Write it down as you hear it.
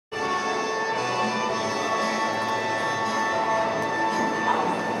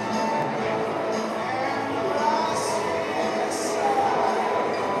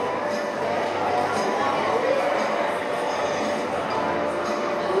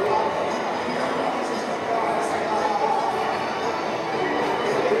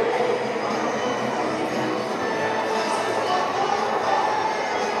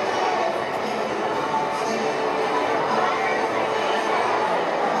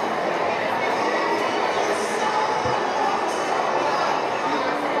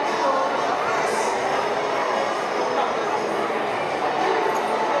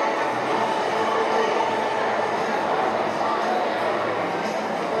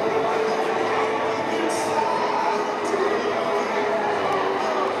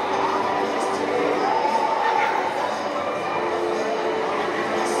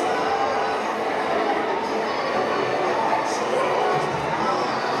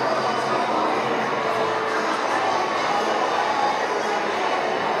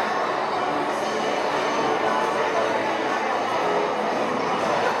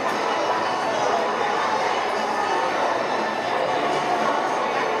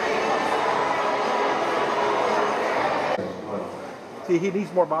He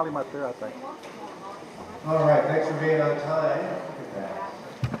needs more volume out there, I think. All right, thanks for being on time. Look at that.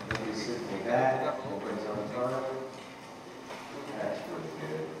 Maybe sitting back. Everybody's on time. That's pretty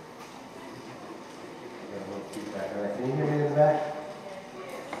good. Got a little feedback. All right, can you hear me in the back?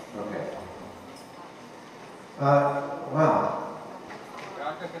 Okay. Wow.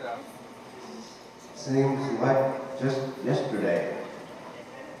 Seems like just yesterday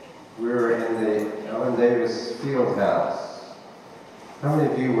we were in the Ellen Davis Field House. How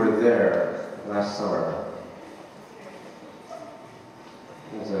many of you were there last summer?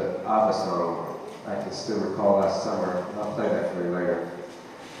 There's an ABBA song I can still recall last summer. I'll play that for you later.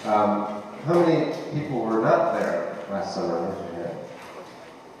 How many people were not there last summer?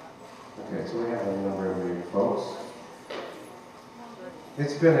 Okay, so we have a number of you folks.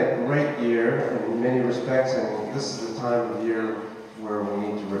 It's been a great year in many respects, and this is the time of year where we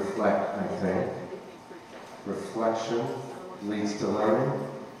need to reflect, I think. Reflection leads to learning,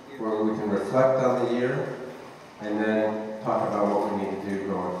 where we can reflect on the year and then talk about what we need to do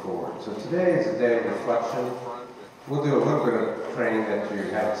going forward. So today is a day of reflection. We'll do a little bit of training that you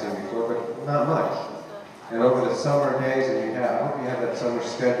haven't seen before, but not much. And over the summer days that I hope you have that summer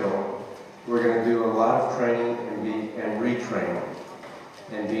schedule, we're going to do a lot of training and retraining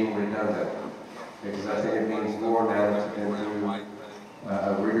and being redundant. Because I think it means more now to do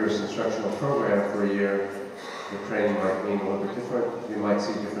a rigorous instructional program for a year. The training might mean a little bit different. You might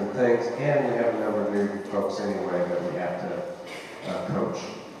see different things, and we have a number of new folks anyway that we have to coach.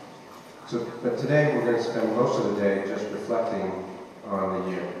 So, but today we're going to spend most of the day just reflecting on the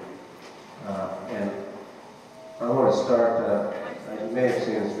year. And I want to start, you may have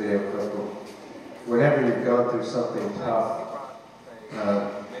seen this video clip, but whenever you've gone through something tough,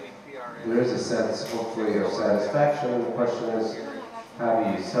 there is a sense, hopefully, of satisfaction. And the question is, how do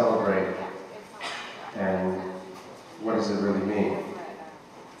you celebrate, and what does it really mean?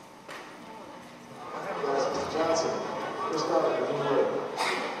 Mr. Johnson, first off,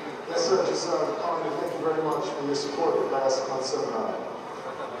 yes, sir, just calling to thank you very much for your support at last month's seminar.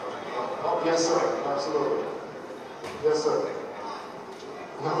 Oh, yes, sir, absolutely. Yes, sir.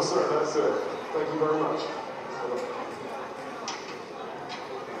 No, sir, that's it. Thank you very much.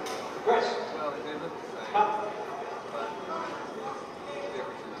 Chris. Come.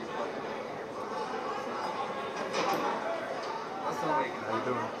 How you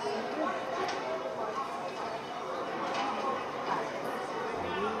doing?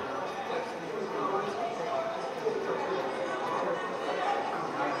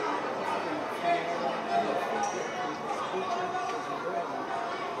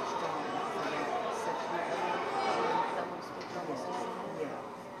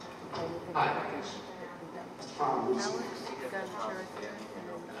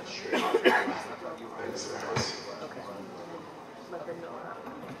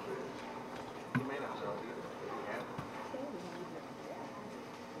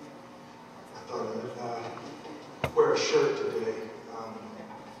 I thought I'd wear a shirt today,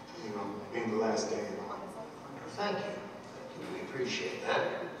 being the last day. Thank you. We appreciate that.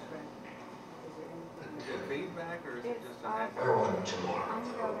 Feedback, or is it just an act? Wear one tomorrow,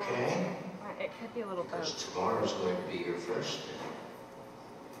 okay? It could be a little Because both. tomorrow's going to be your first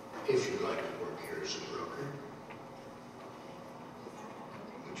day. If you'd like to work here as a broker.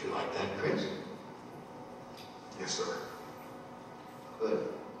 Would you like that, Chris? Yes, sir. Good.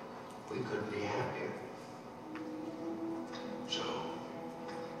 We couldn't be happier. So,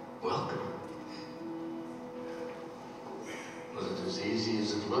 welcome. Was it as easy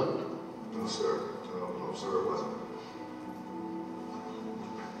as it looked? No, sir. No, sir, it wasn't.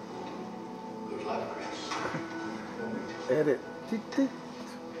 Good luck, Chris. Edit. Tick, tick.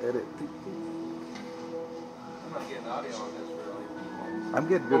 Edit. Tick, tick. I'm not getting audio on this really. I'm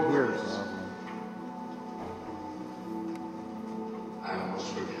getting good here. I almost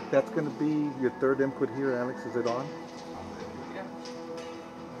forgot. That's going to be your third input here, Alex. Is it on? Yeah.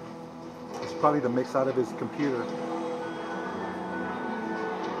 It's probably the mix out of his computer.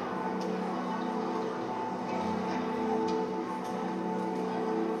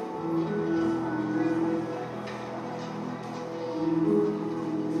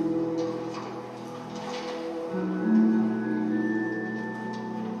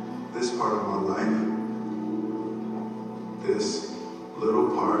 This part of my life, this little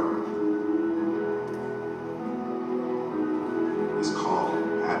part, is called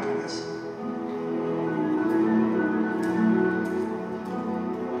happiness.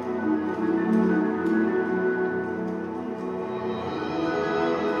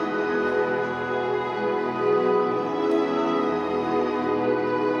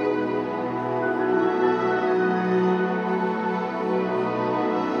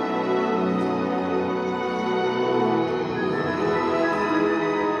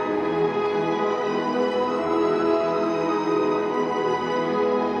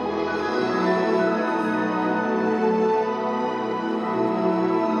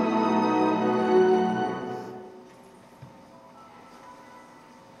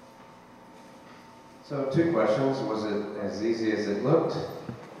 two questions. Was it as easy as it looked?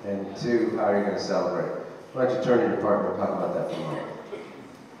 And two, how are you going to celebrate? Why don't you turn to your partner and talk about that for a moment?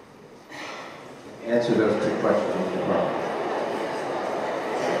 Answer those two questions with your partner.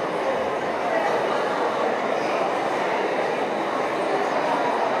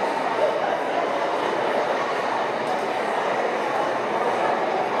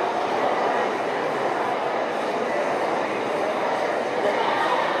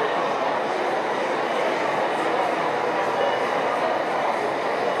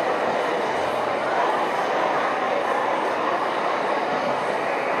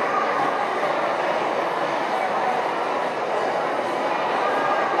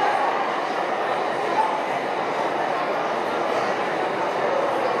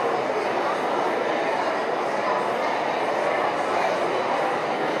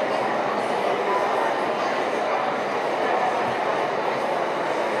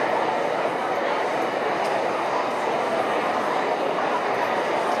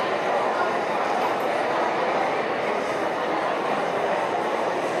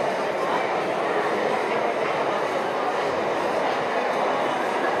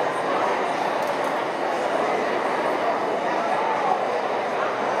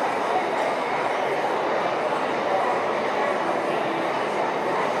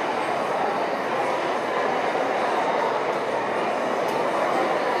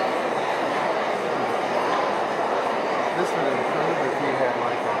 This would improve if you had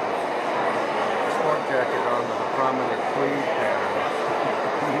like a sport jacket on with a prominent tweed pattern.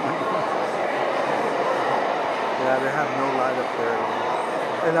 Yeah, they have no light up there.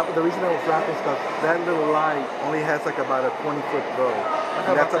 And the reason I was laughing is because that little light only has like about a 20-foot bow.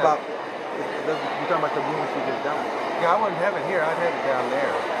 And that's about, you're talking about the units you just got. Yeah, I wouldn't have it here. I'd have it down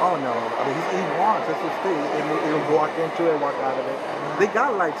there. Oh no, I mean he wants, that's his thing. He'll walk into it, walk out of it. They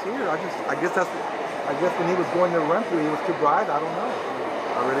got lights here. I guess when he was going to run through, he was too bright. I don't know.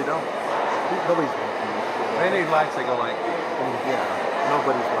 I really don't. Nobody's watching this. They need lights that go like, Yeah,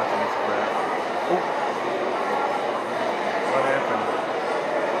 nobody's watching this crap. Oh, what happened?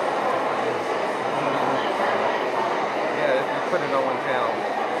 Yeah, you put it on one channel.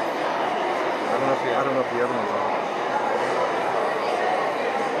 I don't know if the other one's on.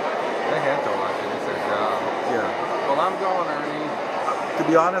 They have to watch it. It's their job. Yeah. Well, I'm going, Ernie. To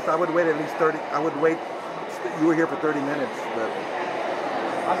be honest, I would wait at least 30. I would wait. You were here for 30 minutes, but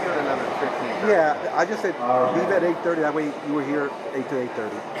I'll give it another 15. yeah, I just said leave at 8:30. That way you were here 8 to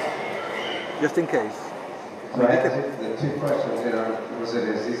 8:30, just in case. So I answered the two questions, was it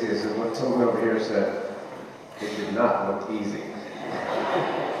as easy as what someone over here said? It did not look easy.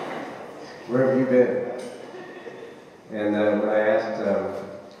 Where have you been? And when I asked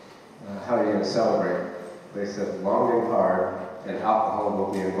how are you going to celebrate, they said long and hard, and alcohol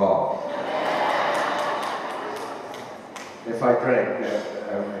will be involved. If I drank,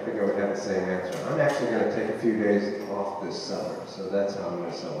 I think I would have the same answer. I'm actually going to take a few days off this summer, so that's how I'm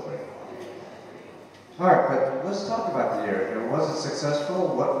going to celebrate. All right, but let's talk about the year. And was it successful?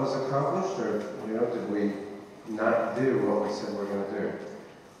 What was accomplished? Or, did we not do what we said we're going to do?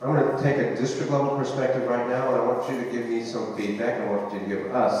 I'm going to take a district level perspective right now, and I want you to give me some feedback. I want you to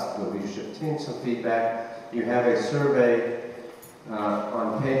give us, the leadership team, some feedback. You have a survey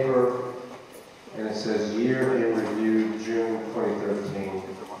on paper, and it says year in review, June 2013.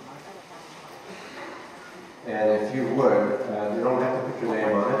 And if you would, you don't have to put your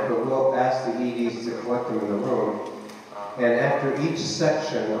name on it, but we'll ask the EDs to collect them in the room. And after each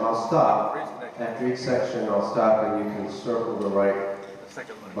section, I'll stop. After each section, I'll stop, and you can circle the right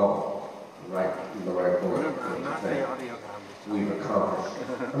bubble, the right bullet. We've accomplished.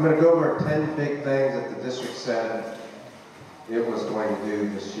 I'm going to go over 10 big things that the district said it was going to do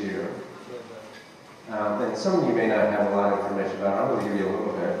this year. And some of you may not have a lot of information about it. I'm going to give you a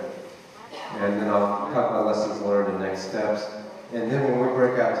little bit. And then I'll talk about lessons learned and next steps. And then when we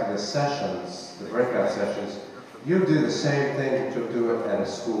break out to the sessions, the breakout sessions, you'll do the same thing, but you'll do it at a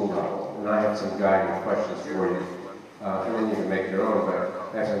school level. And I have some guiding questions for you. And then you can make your own,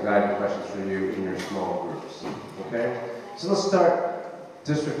 but I have some guiding questions for you in your small groups. Okay? So let's start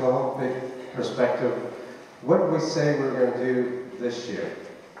district level, big perspective. What did we say we were going to do this year?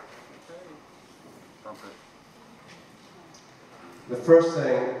 The first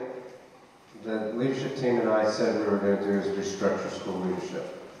thing the leadership team and I said we were going to do is restructure school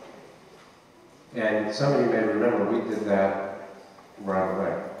leadership. And some of you may remember we did that right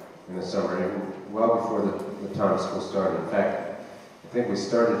away in the summer, even well before the time school started. In fact, I think we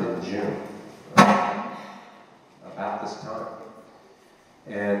started in June, about this time.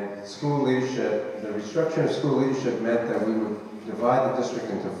 And school leadership, the restructuring of school leadership meant that we would divide the district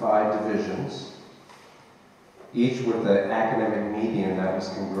into 5 divisions. each with the academic median that was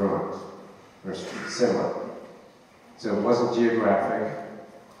congruent, or similar. So it wasn't geographic.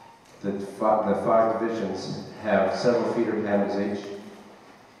 The five divisions have several feeder patterns each,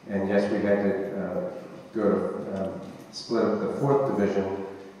 and yes, we had to split up the fourth division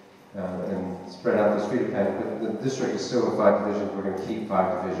and spread out those feeder patterns, but the district is still in 5 divisions. We're going to keep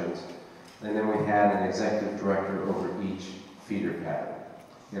 5 divisions. And then we had an executive director over each feeder pattern,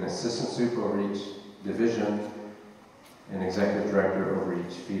 an assistant soup over each division, an executive director over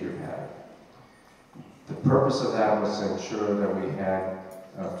each feeder pattern. The purpose of that was to ensure that we had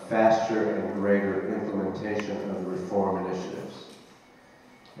a faster and greater implementation of the reform initiatives.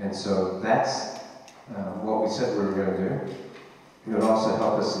 And so that's what we said we were going to do. It would also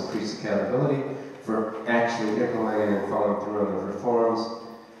help us increase accountability for actually implementing and following through on the reforms,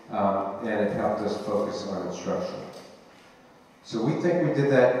 and it helped us focus on instruction. So we think we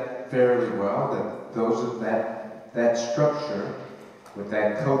did that fairly well, that structure with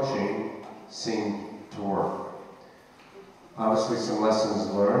that coaching seemed to work. Obviously some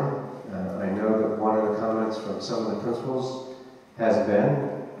lessons learned. I know that one of the comments from some of the principals has been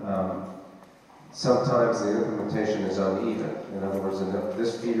sometimes the implementation is uneven. In other words, in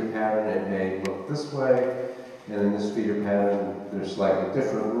this feeder pattern it may look this way, and in this feeder pattern there's slightly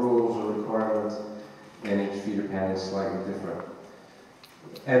different rules or requirements, and each feeder pattern is slightly different.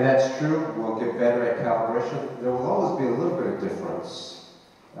 And that's true. We'll get better at calibration. There will always be a little bit of difference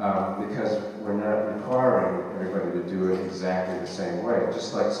because we're not requiring everybody to do it exactly the same way,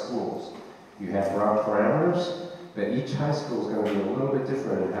 just like schools. You have broad parameters, but each high school is going to be a little bit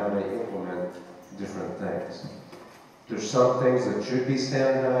different in how they implement different things. There's some things that should be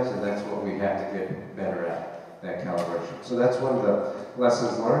standardized, and that's what we have to get better at, that calibration. So that's one of the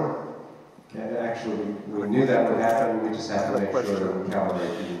lessons learned. And actually, we knew that would happen, we just have to make sure that we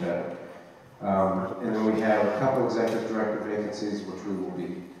calibrate even better. And then we have a couple executive director vacancies, which we will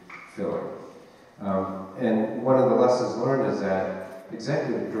be filling. And one of the lessons learned is that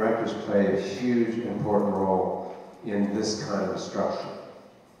executive directors play a huge, important role in this kind of a structure.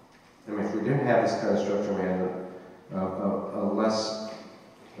 I mean, if we didn't have this kind of structure, we had a less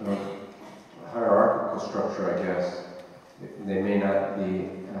hierarchical structure, I guess. They may not be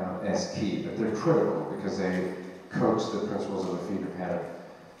as key, but they're critical because they coach the principles of the feeder pattern.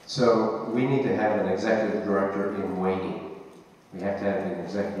 So we need to have an executive director in waiting. We have to have an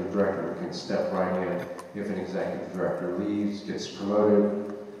executive director who can step right in if an executive director leaves, gets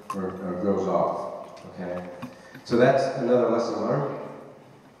promoted, or goes off. Okay? So that's another lesson learned.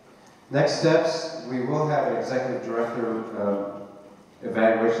 Next steps, we will have an executive director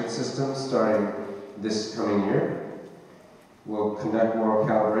evaluation system starting this coming year. We'll conduct more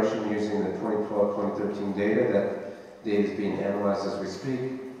calibration using the 2012-2013 data. That data is being analyzed as we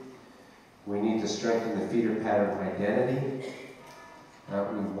speak. We need to strengthen the feeder pattern identity.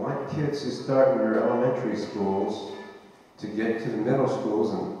 We want kids who start in their elementary schools to get to the middle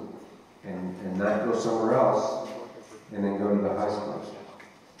schools and not go somewhere else and then go to the high schools.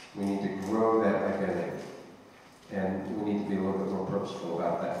 We need to grow that identity. And we need to be a little bit more purposeful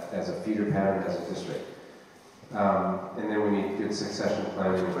about that as a feeder pattern, as a district. And then we need good succession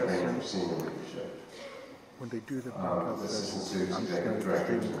planning and training for senior leadership. When they do the Assistant Suits, I'm just Executive going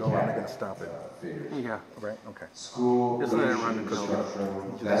Directors, to go, I'm not going to stop it. figures. Yeah. Right? Okay. School Isn't it leadership running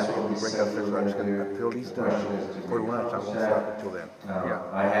construction, that's what we Break said up we this, were I'm going just to going to do. fill these The done. question is, did For we lunch, I won't accomplish stop that? until then. Yeah.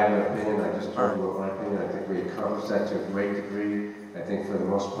 I have an opinion, I just told you what my opinion, I think we accomplished that to a great degree. I think for the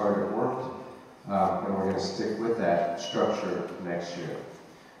most part it worked. And we're going to stick with that structure next year.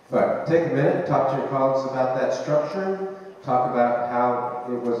 But take a minute, talk to your colleagues about that structure, talk about how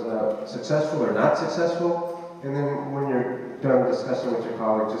it was successful or not successful, and then when you're done discussing with your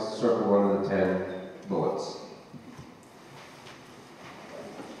colleagues, just circle one of the 10 bullets.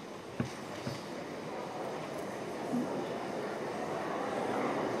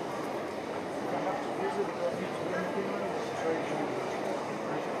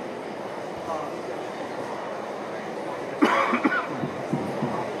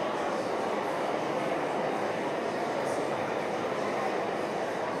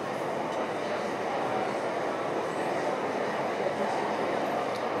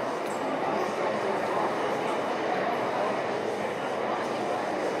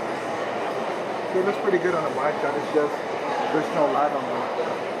 It looks pretty good on the wide shot. It's just there's no light on it.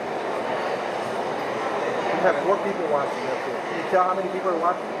 We have 4 people watching. That's it. Can you tell how many people are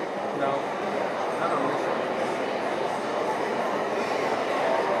watching? No. I don't miss it.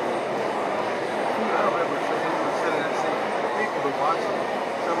 I don't ever sit in that seat. People are watching.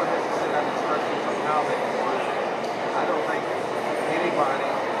 Someone has to send out instructions on how they can watch it. I don't think anybody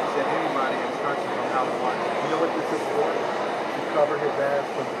said anybody instructions on how to watch it. You know what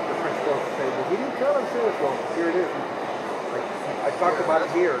tell them serious, well, here it is. Like, I talked about it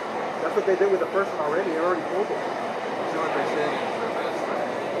here. That's what they did with the person already. They already told them. So what they're saying is that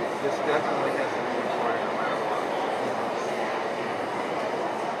this definitely has to be recorded no matter what.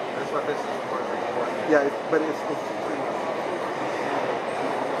 That's what this is for, the recording. Yeah, but it's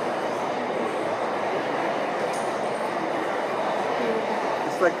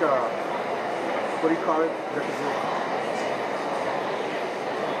like, what do you call it? Deposition.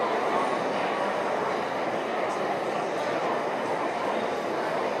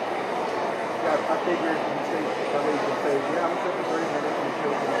 Yeah, I figured you say, somebody can say, yeah, I'm there for 30 minutes and show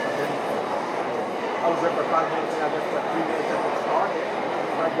you know, and then I was there for 5 minutes and I left for 3 minutes after it started.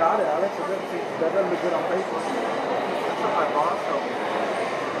 I got it, Alex. That doesn't look good on paper. That's what my boss told me.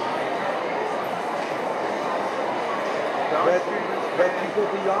 But you go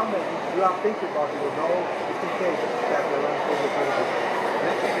beyond that. You are thinking about it. No, just in case that they're unfavorable.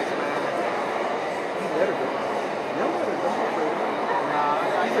 They think it's mad. He let her go. You let her go.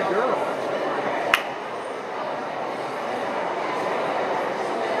 Nah, She's a girl.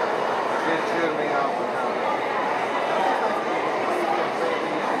 It threw me off with that.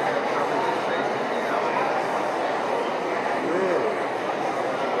 Really?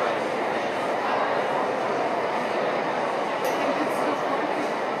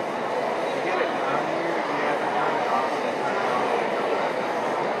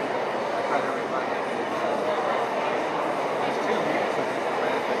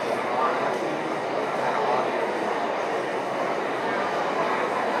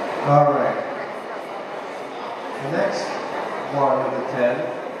 All right. The next one of the 10,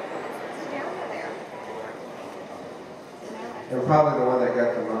 and probably the one that got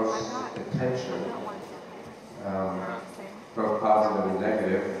the most attention, both positive and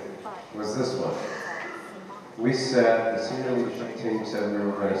negative, was this one. We said, the senior leadership team said we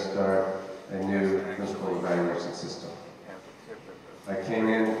were going to start a new principal evaluation system. I came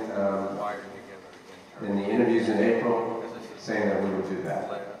in the interviews in April saying that we would do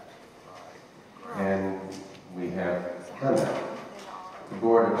that. And we have done that. The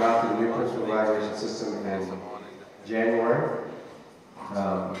board adopted a new principal evaluation system in January.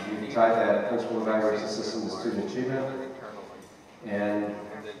 We tied that principal evaluation system to student achievement. And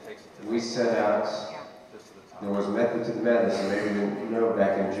we set out, there was method to the madness, and maybe you didn't know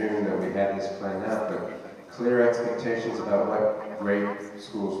back in June that we had this planned out, but clear expectations about what great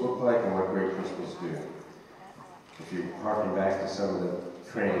schools look like and what great principals do. If you harken back to some of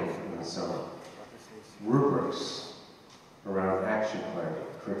the training in the summer. Rubrics around action planning,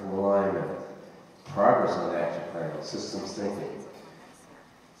 curriculum alignment, progress on action planning, systems thinking.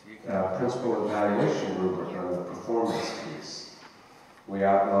 Principal evaluation rubric on the performance piece. We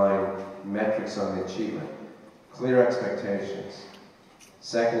outline metrics on the achievement, clear expectations.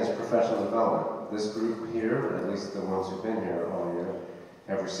 Second is professional development. This group here, at least the ones who've been here all year,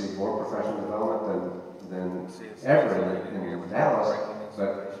 have received more professional development than ever in Dallas,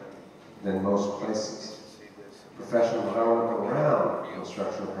 but than most places. Professional development around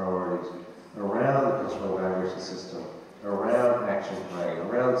instructional priorities, around the principal evaluation system, around action planning,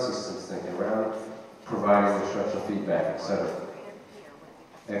 around systems thinking, around providing instructional feedback, etc.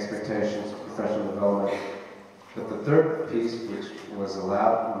 Expectations, professional development. But the third piece, which was we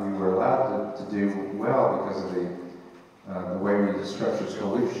were allowed to do well because of the way we structure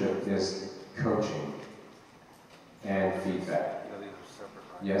school leadership, is coaching and feedback.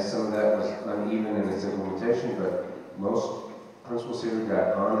 Yes, some of that was uneven in its implementation, but most principals here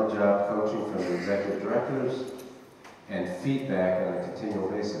got on-the-job coaching from the executive directors and feedback on a continual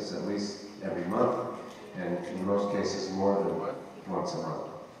basis, at least every month, and in most cases more than once a month.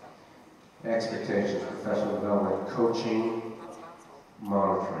 Expectations, professional development, coaching,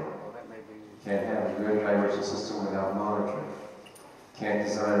 monitoring. Can't have a good evaluation system without monitoring. Can't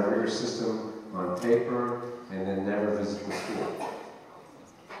design a rigorous system on paper and then never visit the school.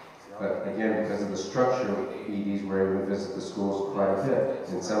 But again, because of the structure, EDs were able to visit the schools quite a bit.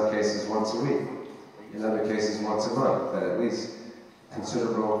 In some cases, once a week. In other cases, once a month. But at least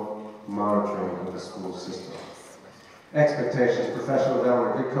considerable monitoring of the school system. Expectations, professional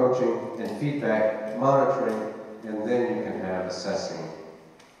development, good coaching, and feedback, monitoring, and then you can have assessment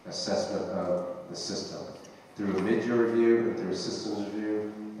of the system through a mid-year review, and through a systems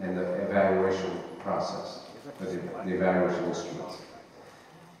review, and the evaluation process, the evaluation instruments.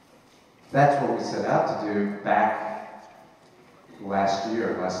 That's what we set out to do back last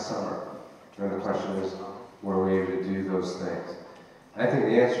summer. And the question is, were we able to do those things? I think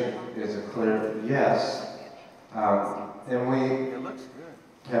the answer is a clear yes. And we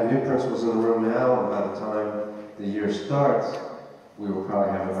have new principals in the room now, and by the time the year starts, we will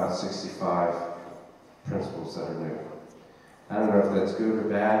probably have about 65 principals that are new. I don't know if that's good or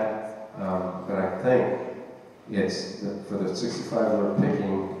bad, but I think it's, for the 65 we're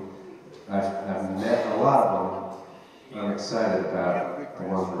picking, I've met a lot of them. I'm excited about the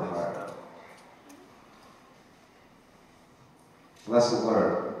ones we're hiring. Lesson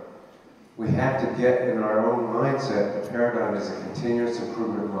learned. We have to get in our own mindset, the paradigm is a continuous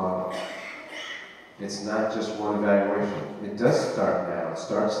improvement model. It's not just one evaluation. It does start now. It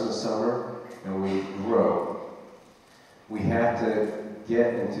starts in the summer and we grow. We have to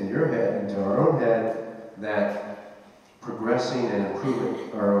get into your head, into our own head, that progressing and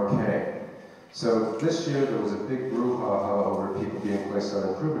improving are okay. So this year there was a big brouhaha over people being placed on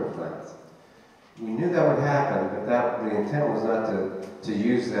improvement plans. We knew that would happen, but the intent was not to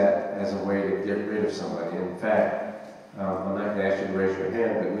use that as a way to get rid of somebody. In fact, I'm not going to ask you to raise your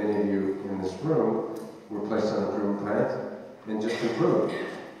hand, but many of you in this room were placed on improvement plans and just improved.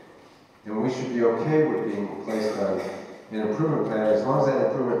 And we should be okay with being placed on an improvement plan as long as that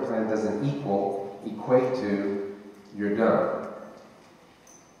improvement plan doesn't equate to you're done.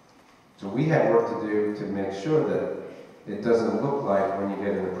 So we have work to do to make sure that it doesn't look like when you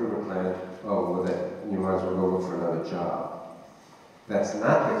get an improvement plan, oh, well, that you might as well go look for another job. That's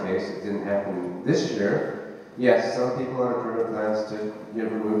not the case. It didn't happen this year. Yes, some people on improvement plans did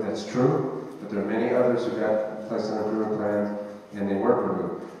get removed. That's true. But there are many others who got placed on improvement plans and they weren't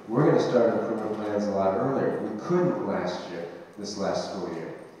removed. We're going to start improvement plans a lot earlier. We couldn't last year, this last school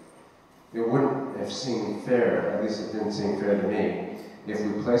year. It wouldn't have seemed fair, at least it didn't seem fair to me, if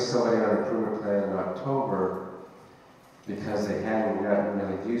we placed somebody on an improvement plan in October because they hadn't gotten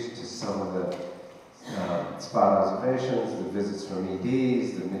really used to some of the spot observations, the visits from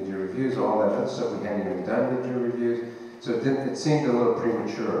EDs, the mid-year reviews, all that other stuff. We hadn't even done mid-year reviews, so it seemed a little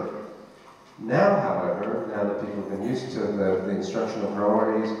premature. Now, however, now that people have been used to the instructional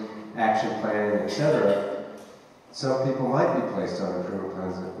priorities, action planning, etc., some people might be placed on improvement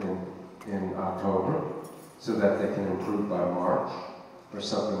plans in October so that they can improve by March or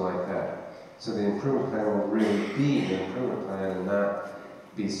something like that. So the improvement plan will really be an improvement plan and not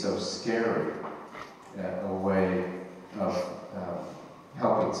be so scary a way of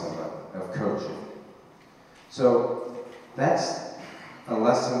helping somebody, of coaching. So that's a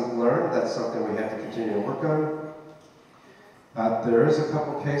lesson learned. That's something we have to continue to work on. There is a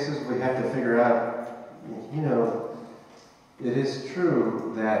couple cases we have to figure out, you know, it is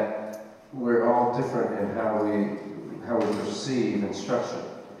true that we're all different in how we perceive instruction.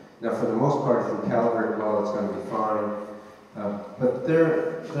 Now, for the most part, if we calibrate well, it's going to be fine. But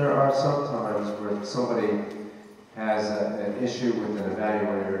there are some times where somebody has an issue with an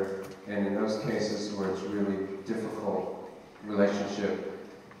evaluator, and in those cases where it's really difficult relationship,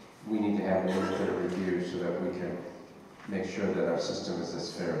 we need to have an independent review so that we can make sure that our system is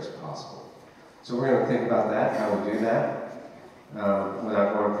as fair as possible. So we're going to think about that, how we do that,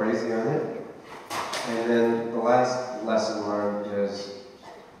 without going crazy on it. And then the last lesson learned is,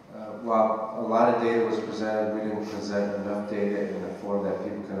 while a lot of data was presented, we didn't present enough data in a form that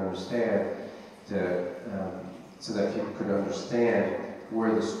people could understand, so that people could understand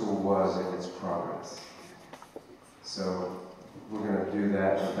where the school was in its progress. So we're going to do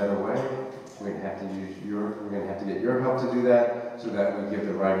that in a better way. We're going to have to get your help to do that, so that we give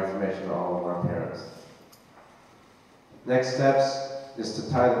the right information to all of our parents. Next steps is to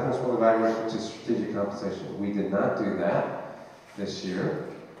tie the principal evaluation to strategic compensation. We did not do that this year.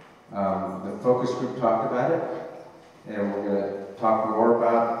 The focus group talked about it, and we're going to talk more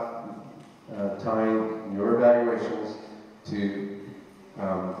about tying your evaluations to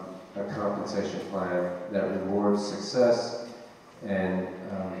a compensation plan that rewards success and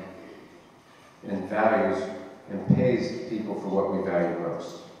values and pays people for what we value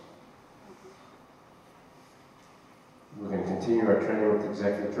most. We're going to continue our training with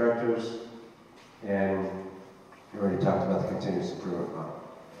executive directors, and we already talked about the continuous improvement model.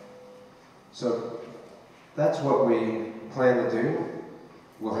 So that's what we plan to do.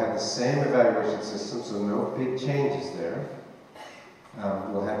 We'll have the same evaluation system, so no big changes there.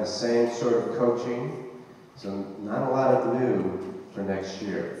 We'll have the same sort of coaching, so not a lot of new for next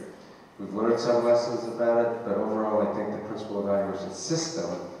year. We've learned some lessons about it, but overall I think the principal evaluation system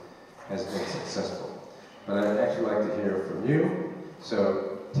has been successful. But I'd actually like to hear from you.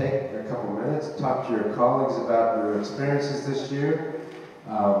 So take a couple minutes, talk to your colleagues about your experiences this year,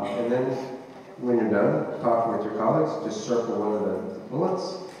 and then when you're done talking with your colleagues, just circle one of the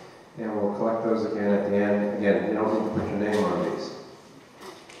bullets, and we'll collect those again at the end. Again, you don't need to put your name on these.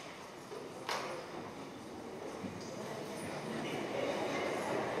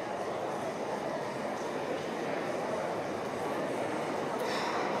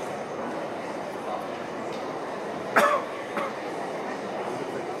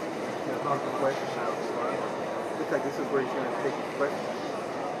 answer questions. Looks like this is where he's going to take his questions.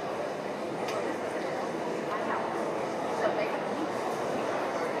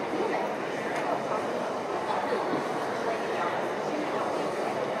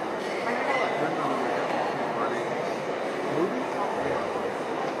 Movie?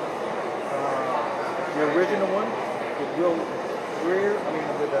 The original one with Will Greer,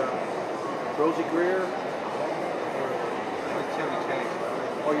 with Rosie Greer.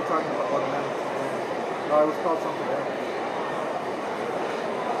 Oh, you're talking about Automatic? No, it was called something else.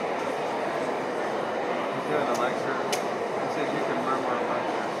 He's doing a lecture. He says you can murmur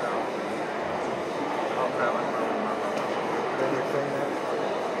amongst yourself. I'll grab it, murmur. Then you're saying that?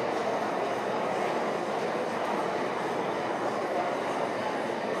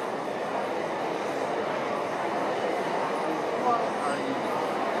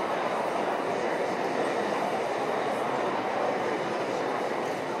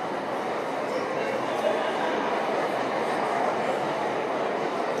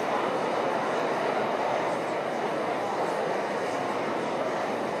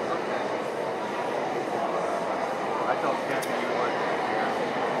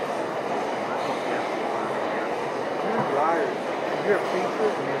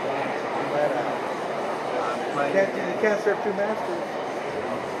 You can't serve two masters.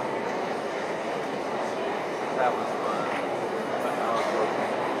 That was fun.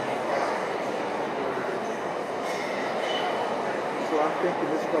 So I'm thinking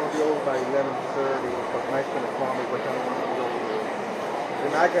this is going to be over by 11:30 because Mike's going to call me what time I want to be over.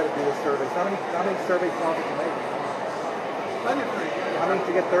 Then I got to do the surveys. How many survey calls did you make? I did pretty good. How many did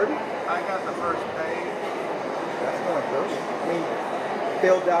you get? 30? I got the first page. That's going good.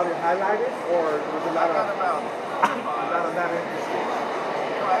 Filled out and highlighted, or was it a lot of? Not interesting.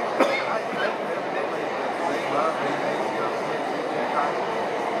 Well, actually, evidently they love me.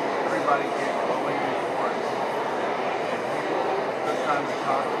 Everybody gets glowing reports. And people took time to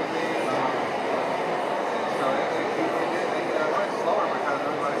talk to me. So it went slower because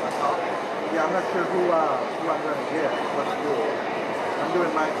everybody was talking. Yeah, I'm not sure who I'm going to get. Let's do it. I'm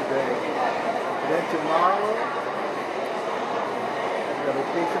doing mine today. Then tomorrow, the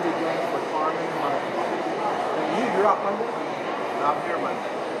vacation begins for Carmen and Mike. And you're off Monday? I'm here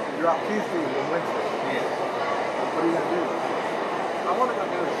Monday. You're off Tuesday and Wednesday? Yes. What are you going to do? I want to go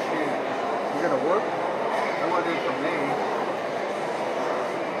do a shoot. You're going to work? I want to do it for me.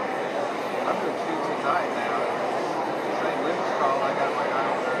 I'm doing shoots at night now. St. Louis call, I got my eye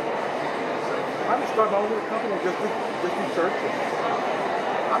on there. I'm just starting my own little company and just do searching.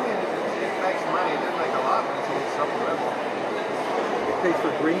 I mean, it makes money. It doesn't make a lot, but it's supplemental. It pays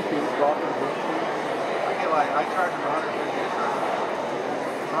for Greenpeace, golf and Greenpeace. I charge them $150 a service.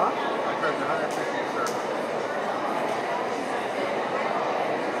 Huh? I charge $150 a service.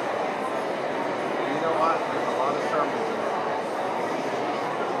 And you know what? There's a lot of sermons in there.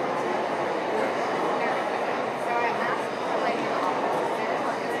 So I asked the lady in the office, there's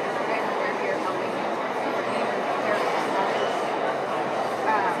what is the right over here helping you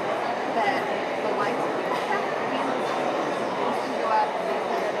that the lights will be go up and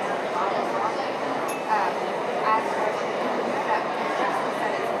as that just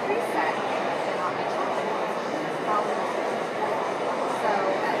said it's preset and not be so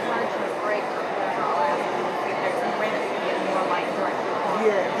at lunch or break or whatever I'll ask them if there's some way that we can get more light directly on.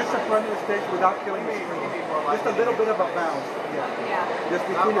 Yeah, just in front of the stage without killing the screen. Just a little bit of a bounce. Yeah. Just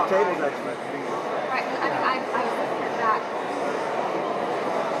between the tables actually. Right, I was looking at that.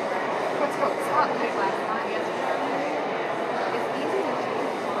 What's called spotlight last night yesterday. It's easy to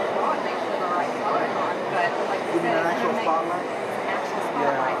change the draw and make sure the right color on, but like You mean an actual spotlight? Actual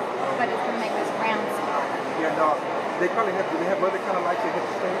spotlight, but it's going to make this round spot. Yeah, no. They probably have. Do they have other kind of lights that hit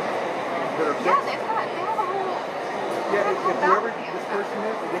the stage that are fixed? Yeah, they have a whole. Yeah, if whoever this person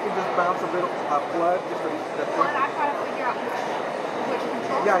is, they can just bounce a little flood, just a Well, I've got to figure out which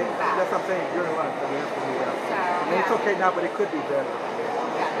control yeah, is back. that's what I'm saying. During lunch, we have to do that. So, I mean, it's okay now, but it could be better.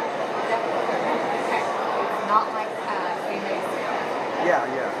 Yeah, definitely. Okay, it's not like we made it. Yeah,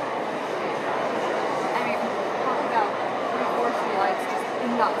 yeah. I mean, talk about 3/4 lights, just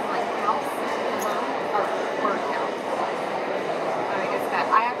not like house alone, or word count. I mean, it's that.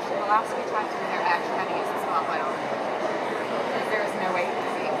 I actually, the last few times we were there, I actually had to use the spotlight on it. Because there was no way to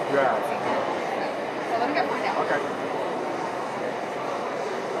see. Yeah. So let me go find out. Okay.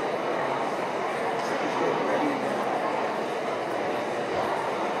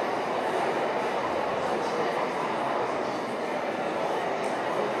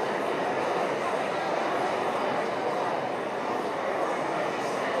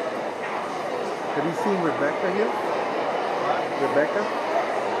 Have you seen Rebecca here? What? Rebecca?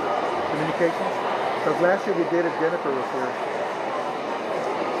 Communications? Because last year we did it, Jennifer was here.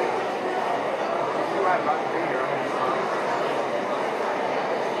 You might not be here.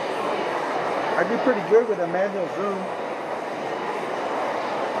 I do pretty good with a manual Zoom.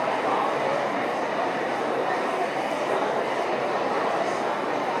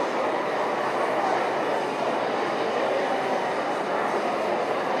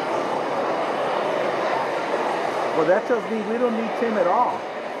 Well, that tells me we don't need Tim at all.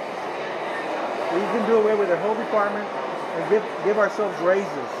 We can do away with the whole department and give ourselves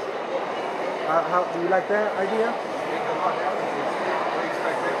raises. How do you like that idea? Because what happens is we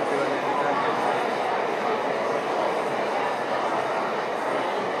expect them to do it and it doesn't get done.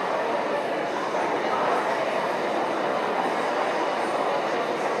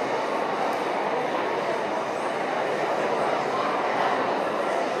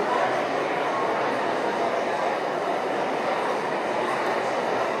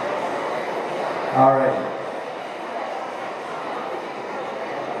 All right.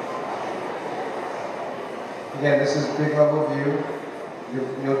 Again, this is big level view.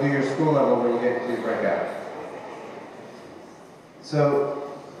 You'll do your school level when you get to the breakout. So,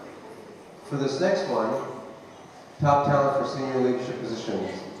 for this next one, top talent for senior leadership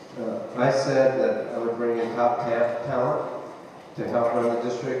positions. I said that I would bring in top talent to help run the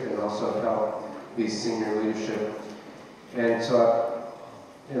district and also help be senior leadership. And so,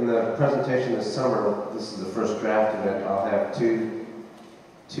 in the presentation this summer, this is the first draft of it, I'll have two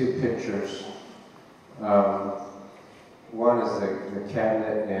pictures. One is the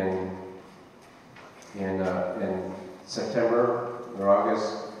cabinet in September or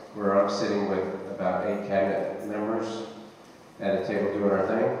August, where I'm sitting with about 8 cabinet members at a table doing our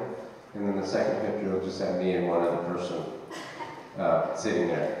thing. And then the second picture will just have me and one other person sitting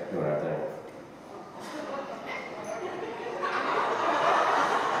there doing our thing.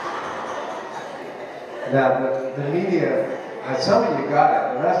 Now, the media, some of you got it.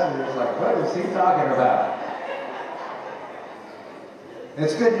 The rest of you is like, what is he talking about?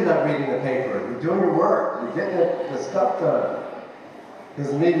 It's good you're not reading the paper. You're doing your work. You're getting the stuff done.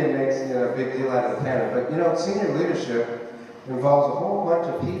 Because the media makes a big deal out of the cabinet. But senior leadership involves a whole bunch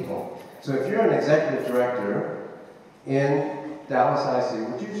of people. So if you're an executive director in Dallas IC,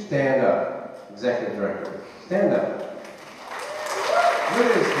 would you stand up? Executive director. Stand up. Look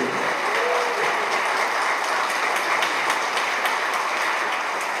at these people.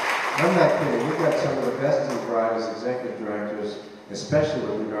 I'm not kidding. We've got some of the best and brightest executive directors, especially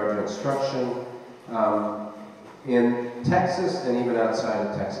with regard to instruction, in Texas and even outside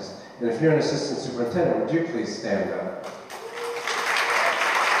of Texas. And if you're an assistant superintendent, would you please stand up?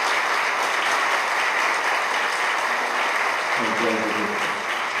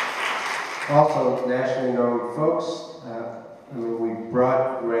 Also, nationally known folks. We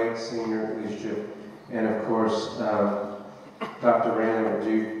brought great senior leadership, and of course, Dr. Randall, would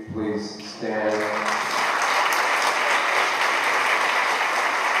you please stand?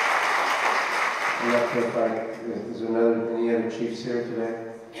 I'm not sure if is there any other chiefs here today?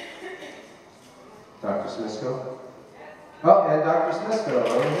 Dr. Smisco? Oh, and Dr. Smisco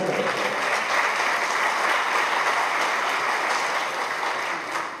over here.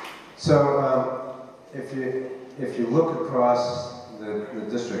 So, if you look across the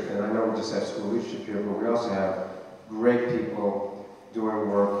district, and I know we just have school leadership here, but we also have great people doing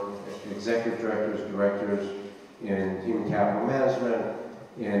work, executive directors in human capital management,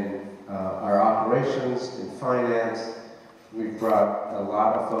 in our operations, in finance. We've brought a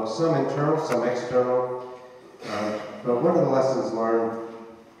lot of folks, some internal, some external. But one of the lessons learned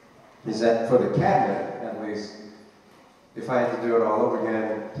is that for the cabinet, at least, if I had to do it all over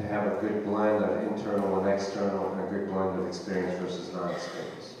again, to have a good blend of internal and external, and a good blend of experience versus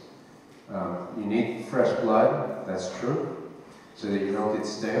non-experience. You need fresh blood, that's true, so that you don't get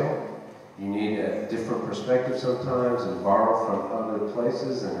stale. You need a different perspective sometimes and borrow from other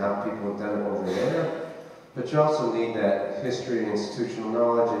places and how people have done it over there. But you also need that history and institutional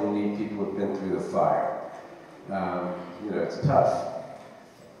knowledge, and you need people who've been through the fire. It's tough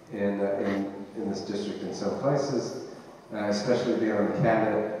in this district in some places, especially being on the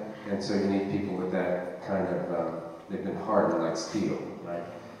cabinet, and so you need people with that kind of, they've been hardened like steel, right?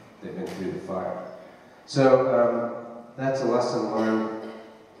 They've been through the fire. So that's a lesson learned,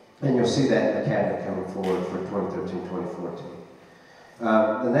 and you'll see that in the cabinet coming forward for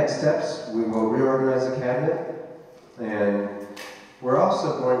 2013-2014. The next steps, we will reorganize the cabinet, and we're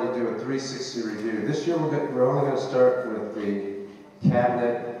also going to do a 360 review. This year we're only going to start with the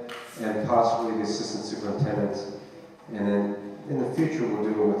cabinet and possibly the assistant superintendents, and then in the future we'll do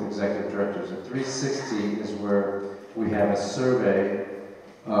it with executive directors. A 360 is where we have a survey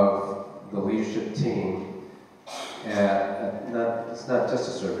of the leadership team. It's not just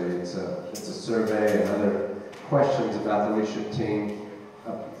a survey, it's a survey and other questions about the leadership team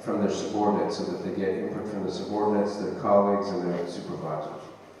from their subordinates, so that they get input from the subordinates, their colleagues, and their supervisors.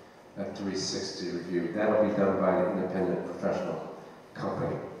 A 360 review. That'll be done by an independent professional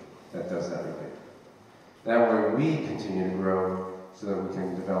company that does that review. That way we continue to grow so that we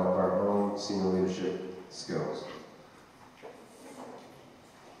can develop our own senior leadership skills.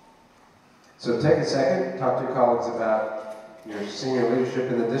 So take a second, talk to your colleagues about your senior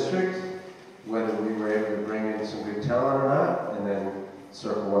leadership in the district, whether we were able to bring in some good talent or not, and then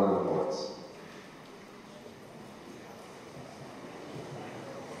circle one of the bullets.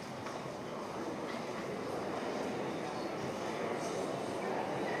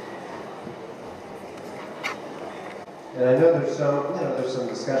 And I know there's some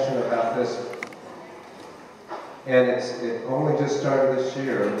discussion about this, and it only just started this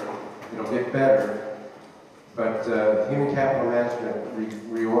year. It'll get better, but human capital management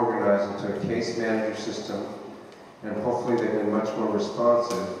reorganized into a case manager system, and hopefully they've been much more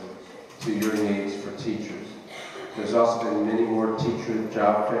responsive to your needs for teachers. There's also been many more teacher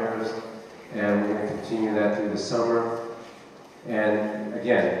job fairs, and we're going to continue that through the summer. And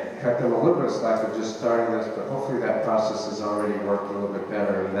again, cut them a little bit of slack of just starting this, but hopefully that process has already worked a little bit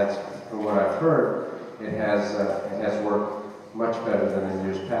better. And that's, from what I've heard, it has worked much better than in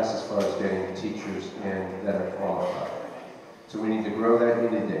years past as far as getting teachers in that are qualified. So we need to grow that. We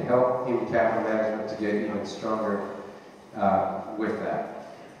need to help human capital management to get even stronger with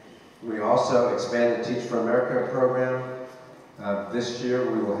that. We also expanded the Teach for America program. This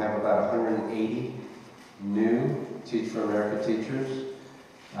year we will have about 180 new Teach for America teachers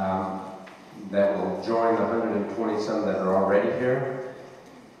that will join the 120 some that are already here.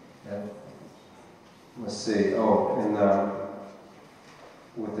 Let's see,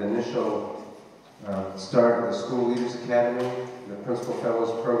 with the initial start of the School Leaders Academy, the Principal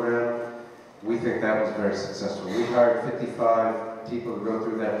Fellows Program, we think that was very successful. We hired 55 people to go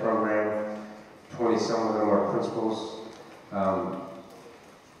through that program. 20 some of them are principals,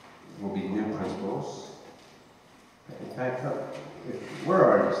 will be new principals. In fact, where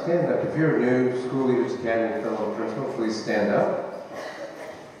are you? Stand up. If you're a new School Leaders Academy fellow principal, please stand up.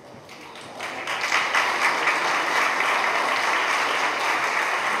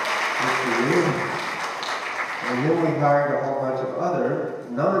 And then we hired a whole bunch of other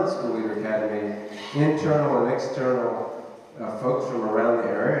non-School Leader Academy, internal and external folks from around the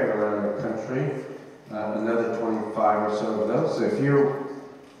area and around the country, another 25 or so of those. So if you're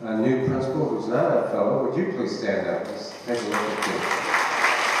a new principal who's not a fellow, would you please stand up? Let's take a look at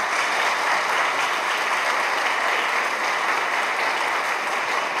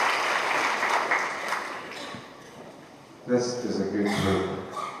this. This is a good group.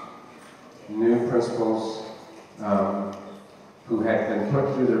 New principals who had been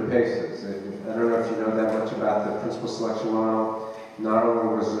put through their paces. I don't know if you know that much about the principal selection model. Not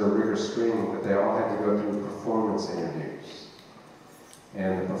only was there rigorous screening, but they all had to go through performance interviews.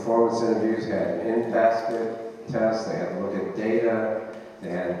 And the performance interviews had an in-basket test, they had to look at data, they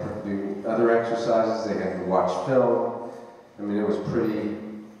had to do other exercises, they had to watch film. I mean, it was pretty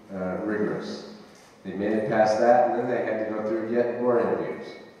rigorous. They made it past that, and then they had to go through yet more interviews.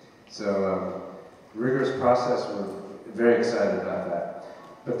 So, rigorous process, we're very excited about that.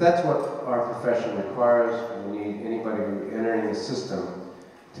 But that's what our profession requires. We need anybody who's entering the system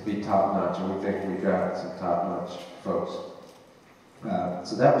to be top-notch, and we think we've got some top-notch folks.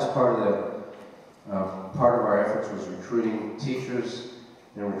 So that was part of our efforts, was recruiting teachers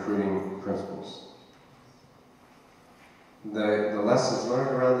and recruiting principals. The lessons learned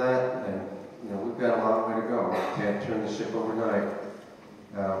around that, and we've got a long way to go. We can't turn the ship overnight.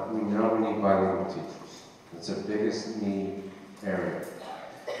 We know we need bilingual teachers. It's our biggest need area.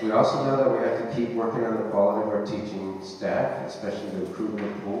 We also know that we have to keep working on the quality of our teaching staff, especially the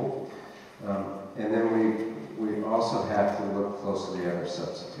recruitment pool. And then we also have to look closely at our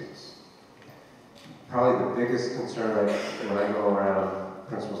substitutes. Probably the biggest concern when I go around,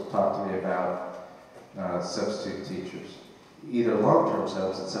 principals talk to me about substitute teachers. Either long-term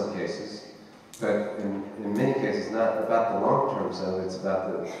subs in some cases, but in many cases not about the long-term sub, it's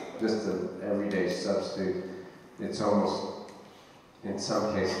about just the everyday substitute. It's almost, in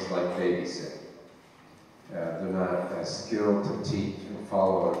some cases, like babysitting. They're not as skilled to teach and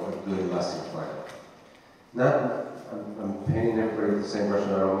follow a good lesson plan. I'm painting everybody with the same brush,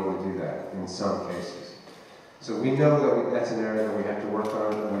 and I don't mean to do that in some cases. So we know that that's an area that we have to work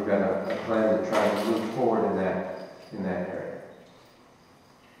on, and we've got a plan to try to move forward in that area.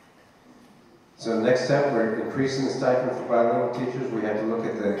 So the next step, we're increasing the stipend for bilingual teachers. We have to look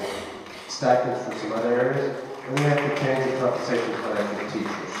at the stipends for some other areas. And we have to change the compensation plan for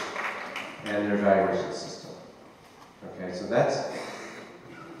teachers and their evaluation system. Okay, so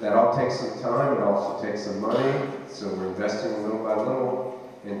that all takes some time. It also takes some money. So we're investing little by little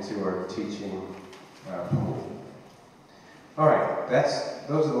into our teaching pool. All right,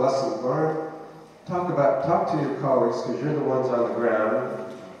 those are the lessons learned. Talk to your colleagues, because you're the ones on the ground,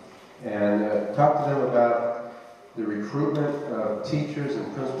 and talk to them about the recruitment of teachers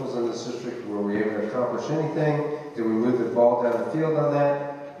and principals in this district. Were we able to accomplish anything? Did we move the ball down the field on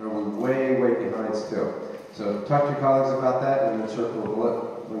that? Or are we way, way behind still? So talk to your colleagues about that, and then circle a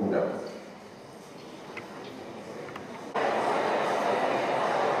bullet when you're done.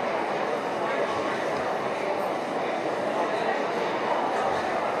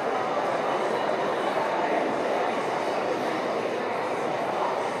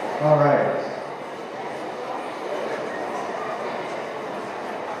 All right.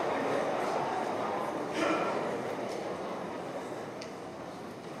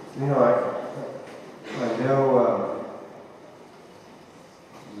 You know, I know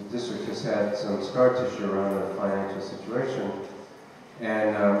the district has had some scar tissue around the financial situation,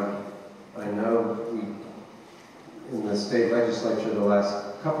 and I know in the state legislature the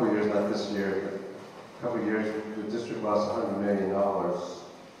last couple of years, not this year, but a couple of years, the district lost $100 million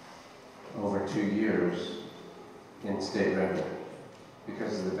over 2 years in state revenue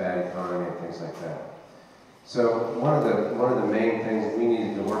because of the bad economy and things like that. So one of the main things we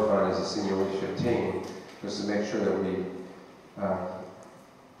needed to work on as a senior leadership team was to make sure that we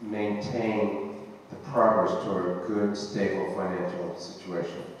maintain the progress toward a good, stable financial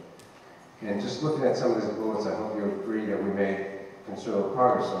situation. And just looking at some of these bullets, I hope you'll agree that we made considerable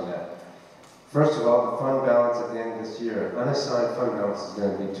progress on that. First of all, the fund balance at the end of this year, unassigned fund balance is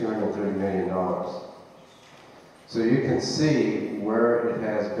going to be $230 million. So you can see where it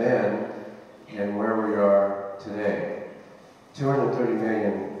has been and where we are today. $230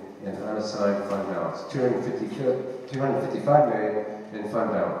 million in unassigned fund balance, $255 million in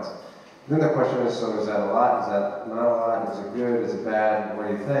fund balance. Then the question is, so is that a lot? Is that not a lot? Is it good? Is it bad? What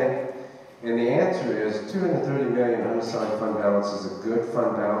do you think? And the answer is $230 million unassigned fund balance is a good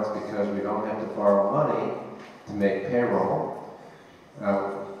fund balance because we don't have to borrow money to make payroll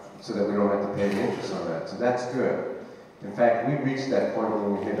so that we don't have to pay the interest on that. So that's good. In fact, we reached that point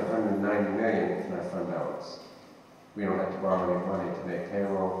when we hit $190 million in our fund balance. We don't have to borrow any money to make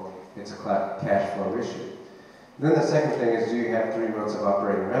payroll. It's a cash flow issue. And then the second thing is, do you have 3 months of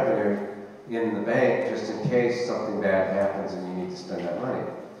operating revenue in the bank just in case something bad happens and you need to spend that money?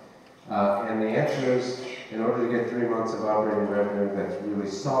 And the answer is, in order to get 3 months of operating revenue that's really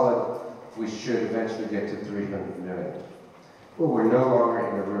solid, we should eventually get to $300 million. Well, we're no longer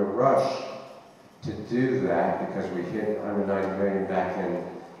in a real rush to do that because we hit $190 million back in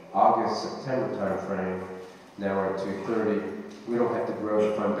August, September timeframe. Now we're at 230. We don't have to grow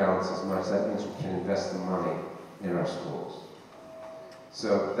the fund balance as much. That means we can invest the money in our schools.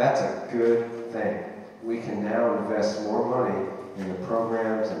 So that's a good thing. We can now invest more money in the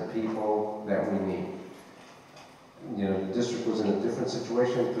programs and people that we need. You know, the district was in a different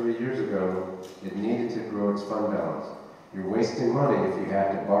situation 3 years ago. It needed to grow its fund balance. You're wasting money if you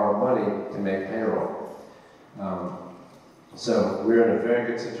have to borrow money to make payroll. So we're in a very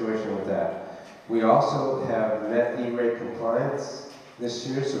good situation with that. We also have met E-rate compliance this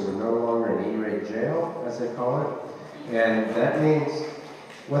year, so we're no longer in E-rate jail, as they call it. And that means,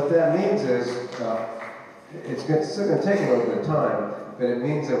 what that means is, it's still going to take a little bit of time, but it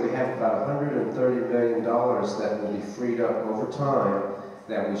means that we have about $130 million that will be freed up over time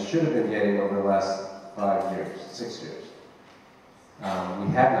that we should have been getting over the last 6 years. We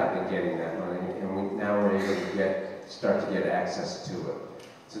have not been getting that money, and now we're able to start to get access to it.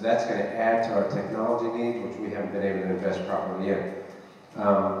 So that's going to add to our technology needs, which we haven't been able to invest properly in.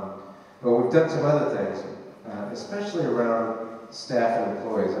 But we've done some other things, especially around staff and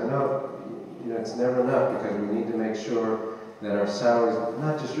employees. I know, it's never enough because we need to make sure that our salaries,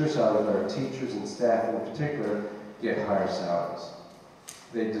 not just your salary, but our teachers and staff in particular, get higher salaries.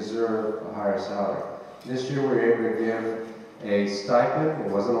 They deserve a higher salary. This year we were able to give a stipend.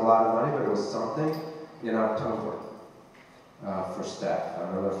 It wasn't a lot of money, but it was something in October for staff. I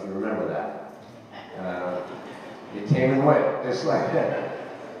don't know if you remember that. It came and went, just like that.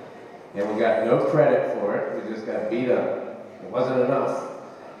 And we got no credit for it. We just got beat up. It wasn't enough.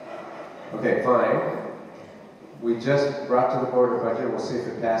 Okay, fine. We just brought to the board a budget. We'll see if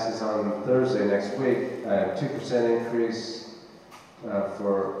it passes on Thursday next week. A 2% increase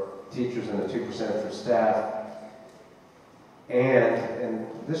for teachers and a 2% for staff. And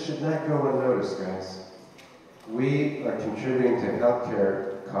this should not go unnoticed, guys. We are contributing to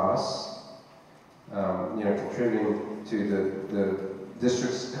healthcare costs, contributing to the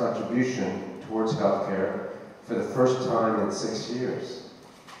district's contribution towards healthcare for the first time in 6 years.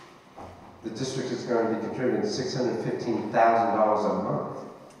 The district is going to be contributing $615,000 a month.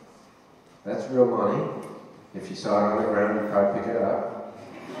 That's real money. If you saw it on the ground, you'd probably pick it up.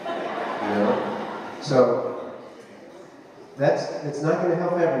 So it's not going to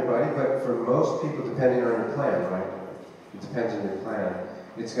help everybody, but for most people, depending on your plan, right? It depends on your plan.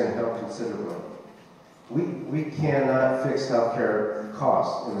 It's going to help considerably. We cannot fix healthcare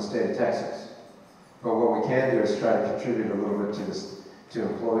costs in the state of Texas, but what we can do is try to contribute a little bit to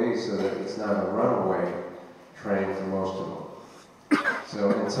employees so that it's not a runaway train for most of them. So,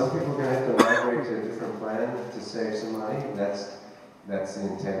 and some people are going to have to migrate to a different plan to save some money. That's the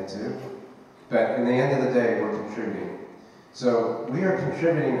intent too. But in the end of the day, we're contributing. So we are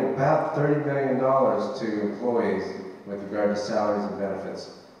contributing about $30 million to employees with regard to salaries and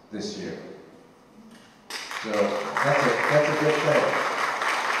benefits this year. So that's a good thing.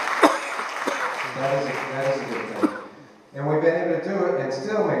 That is a good thing. And we've been able to do it and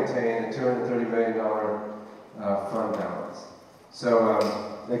still maintain a $230 million fund balance. So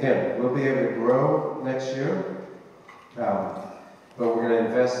again, we'll be able to grow next year, but we're going to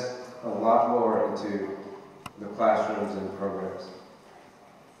invest a lot more into the classrooms and programs.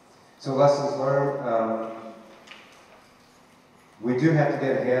 So lessons learned, we do have to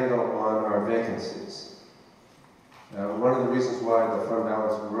get a handle on our vacancies. One of the reasons why the fund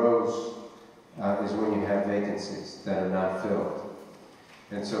balance grows is when you have vacancies that are not filled.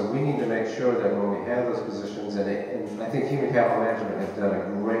 And so we need to make sure that when we have those positions, and I think Human Capital Management has done a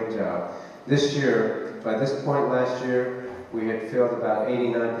great job. This year, by this point last year, we had filled about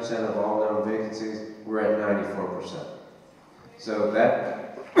 89% of all known vacancies. We're at 94%. So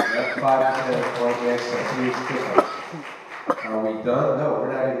that 5% point makes a huge difference. Are we done? No,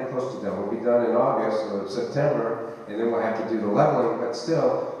 we're not even close to done. We'll be done in August or September, and then we'll have to do the leveling, but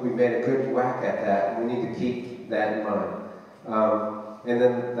still, we've made a good whack at that. We need to keep that in mind. And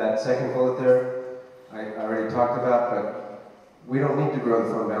then that second bullet there, I already talked about, but we don't need to grow the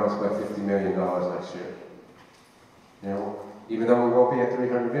fund balance by $50 million next year. Even though we won't be at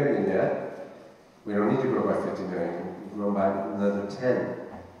 $300 million yet, we don't need to grow by $50 million. We grow by another 10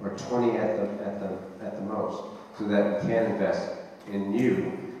 or 20 at the most, so that we can invest in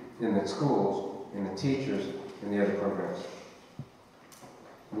you, in the schools, in the teachers, and the other programs.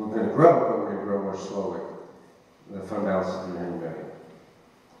 We're going to grow, but we're going to grow more slowly. The fund balance is $300 million.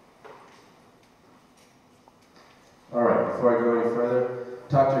 All right, before I go any further,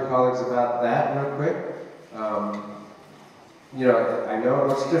 talk to your colleagues about that real quick. I know it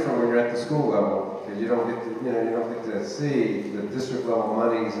looks different when you're at the school level, because you don't get to see the district level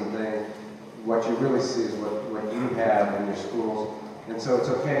monies and things. What you really see is what you have in your schools. And so it's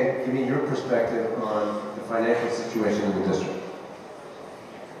okay, give me your perspective on the financial situation in the district.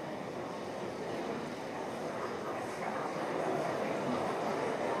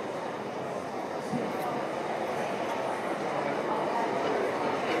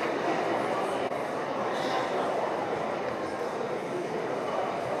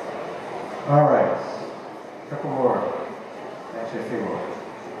 All right, a couple more, actually a few more.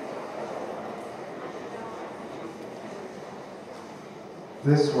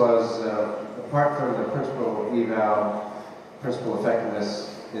 This was, apart from the principal eval, principal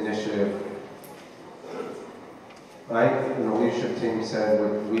effectiveness initiative, I and the leadership team said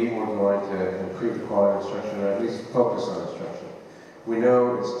we were going to improve the quality of instruction, or at least focus on instruction. We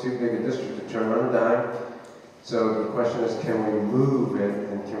know it's too big a district to turn on a dime, so the question is, can we move it,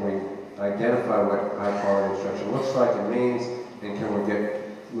 and can we identify what high quality instruction looks like and means, and can we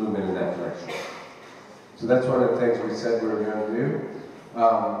get movement in that direction? So that's one of the things we said we were going to do.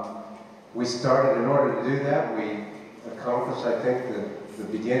 We started, in order to do that, we accomplished, I think, the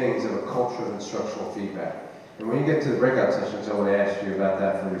beginnings of a culture of instructional feedback. And when you get to the breakout sessions, I want to ask you about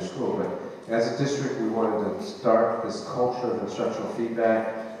that for your school, but as a district, we wanted to start this culture of instructional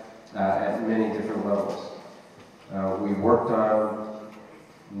feedback at many different levels. We worked on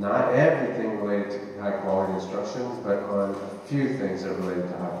not everything related to high quality instruction, but on a few things that are related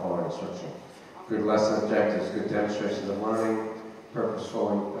to high quality instruction. Good lesson objectives, good demonstrations of learning,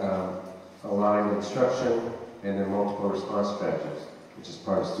 purposeful aligned instruction, and then multiple response strategies, which is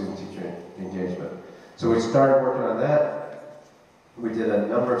part of student-teacher engagement. So we started working on that. We did a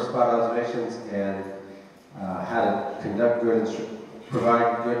number of spot observations and how to conduct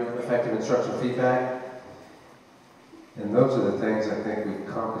provide good, effective instructional feedback. And those are the things I think we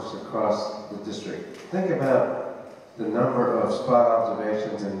accomplished across the district. Think about the number of spot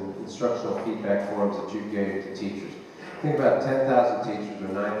observations and instructional feedback forms that you gave to teachers. Think about 10,000 teachers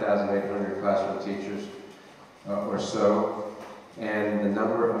or 9,800 classroom teachers or so, and the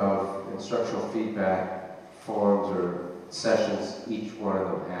number of instructional feedback forms or sessions each one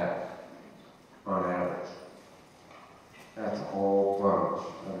of them had on average. That's a whole bunch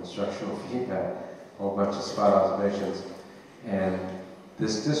of instructional feedback, a whole bunch of spot observations. And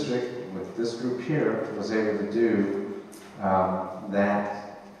this district, with this group here, was able to do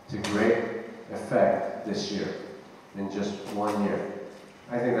that to great effect this year, in just 1 year.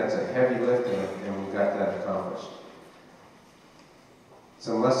 I think that's a heavy lift, and we got that accomplished.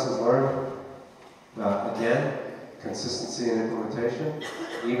 Some lessons learned, again, consistency in implementation.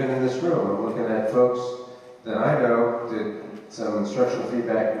 Even in this room, I'm looking at folks that I know did some instructional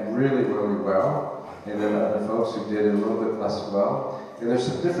feedback really, really well, and then other folks who did it a little bit less well. And there's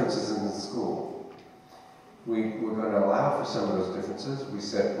some differences in the school. We're going to allow for some of those differences. We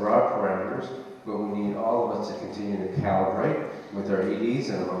set broad parameters, but we need all of us to continue to calibrate with our EDs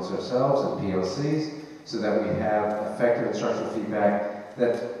and amongst ourselves and PLCs so that we have effective instructional feedback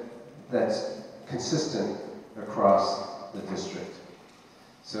that's consistent across the district.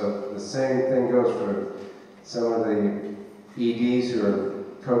 So the same thing goes for some of the EDs who are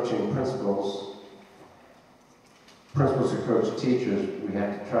coaching principals who coach teachers. We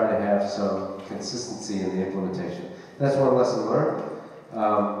have to try to have some consistency in the implementation. That's one lesson learned.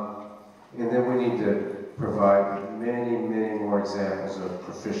 And then we need to provide many, many more examples of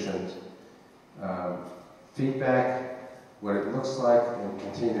proficient feedback, what it looks like, and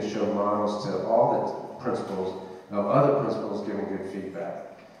continue to show models to all the principals of other principals giving good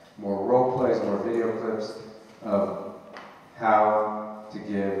feedback. More role plays, more video clips of how to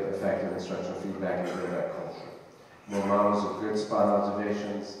give effective instructional feedback and build that culture. More models of good spot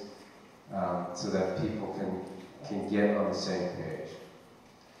observations so that people can get on the same page.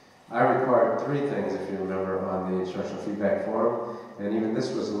 I required 3 things, if you remember, on the instructional feedback forum, and even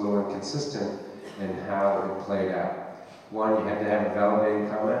this was a little inconsistent in how it played out. One, you had to have a validating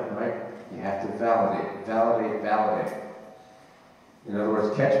comment, right? You have to validate, validate, validate. In other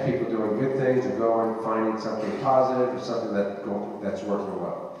words, catch people doing good things or go and finding something positive or something that's working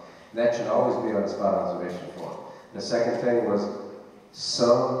well. That should always be on the spot observation form. The second thing was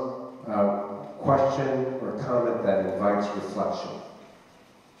some question or comment that invites reflection.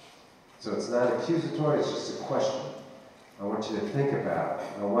 So it's not accusatory, it's just a question. I want you to think about,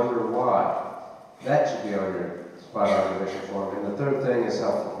 I wonder why. That should be on your spot observation form. And the third thing is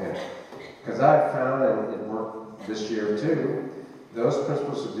helpful hint. Because I've found, and it worked this year too, those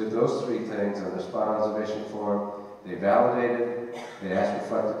principals who did those 3 things on their spot observation form, they validated, they asked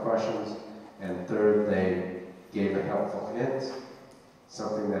reflective questions, and third, they gave a helpful hint,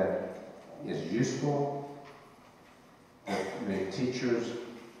 something that is useful, that made teachers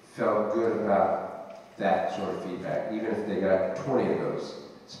felt good about that sort of feedback. Even if they got 20 of those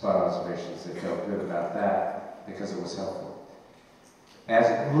spot observations, they felt good about that because it was helpful. As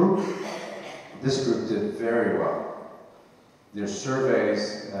a group, this group did very well. Their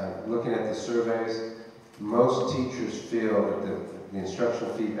surveys, looking at the surveys, most teachers feel that the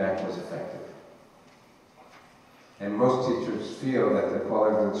instructional feedback was effective. And most teachers feel that the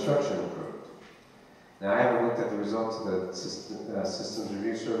quality of the instruction improved. Now, I haven't looked at the results of the systems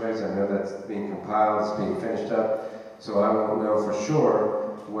review surveys. I know that's being compiled, it's being finished up, so I won't know for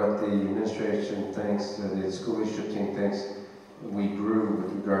sure what the administration thinks, the school leadership team thinks we grew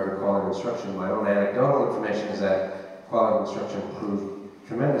with regard to quality of instruction. My own anecdotal information is that quality of instruction improved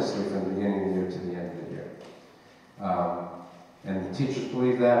tremendously from the beginning of the year to the end of the year. And the teachers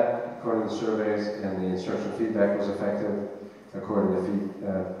believe that, according to the surveys, and the instructional feedback was effective, according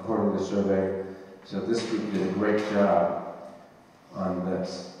to the survey. So this group did a great job on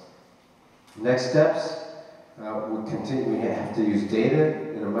this. Next steps, we have to use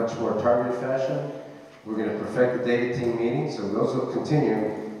data in a much more targeted fashion. We're going to perfect the data team meeting, so those will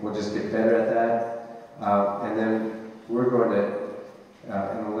continue. We'll just get better at that. And then we're going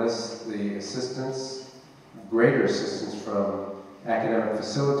to enlist the assistance, greater assistance from academic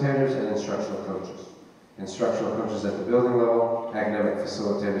facilitators and instructional coaches. Instructional coaches at the building level, academic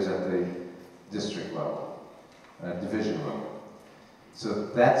facilitators at the district level, division level. So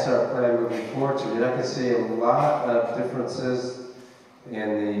that's our plan moving forward. So you're not going to see a lot of differences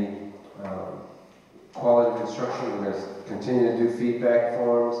in the quality of instruction. We're going to continue to do feedback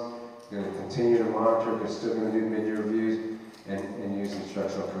forms. We're going to continue to monitor. We're still going to do mid-year reviews and use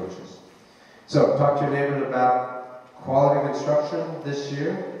instructional coaches. So talk to your neighbors about quality of instruction this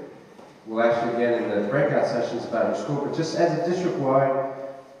year. We'll actually again in the breakout sessions about your school, but just as a district-wide,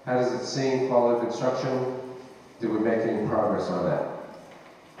 how does it seem quality of instruction? Did we make any progress on that?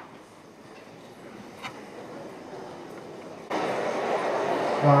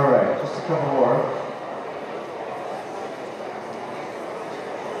 All right, just a couple more.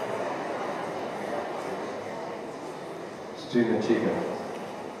 Student achievement.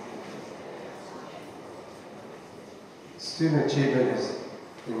 Student achievement is,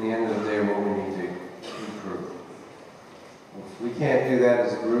 in the end of the day, what we need to improve. If we can't do that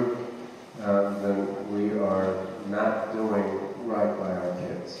as a group, then we are not doing right by our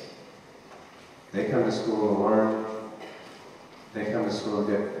kids. They come to school to learn. They come to school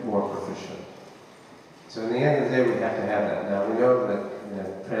to get more proficient. So in the end of the day, we have to have that. Now, we know that in a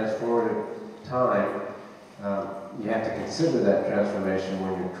transformative time, you have to consider that transformation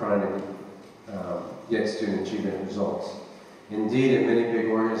when you're trying to get student achievement results. Indeed, in many big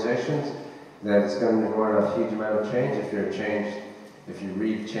organizations, that it's going to require a huge amount of change. If you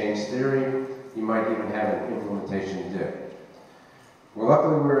read change theory, you might even have an implementation dip. Well,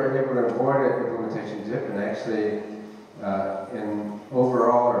 luckily we were able to avoid an implementation dip, and actually,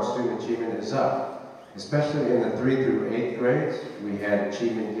 overall, our student achievement is up. Especially in the 3 through 8th grades, we had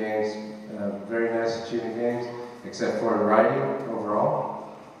achievement gains, very nice achievement gains, except for in writing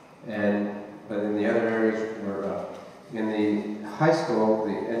overall. But in the other areas, we're up. In the high school,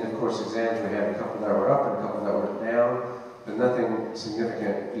 the end of course exams, we had a couple that were up and a couple that were down, but nothing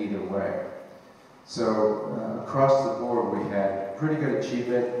significant either way. So across the board, we had pretty good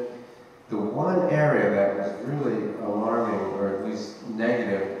achievement. The one area that was really alarming, or at least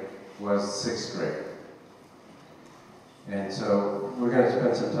negative, was 6th grade. And so we're going to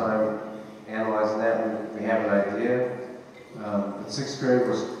spend some time analyzing that. We have an idea. But 6th grade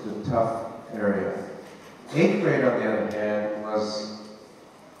was the tough area. 8th grade, on the other hand, was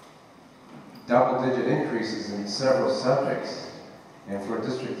double-digit increases in several subjects. And for a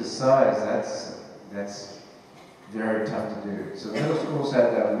district this size, that's very tough to do. So middle schools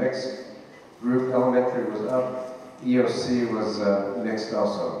had a mixed group. Elementary was up. EOC was mixed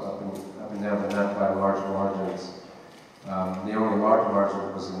also, up and down, but not by large margins. The only large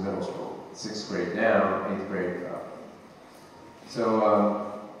margin was in middle school. 6th grade down, 8th grade up.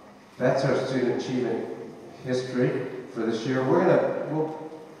 So that's our student achievement history for this year.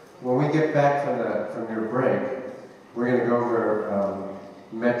 When we get back from your break, we're going to go over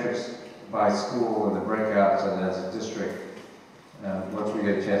metrics by school and the breakouts and as a district. Once we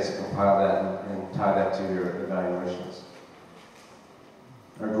get a chance to compile that and tie that to your evaluations.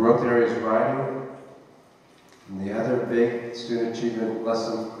 Our growth area is writing. And the other big student achievement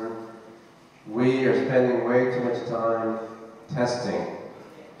lesson, we are spending way too much time testing.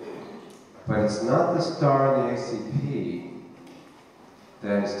 But it's not the STAR and the ACP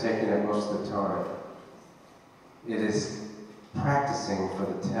that is taking it most of the time. It is practicing for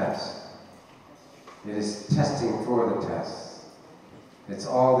the test. It is testing for the tests. It's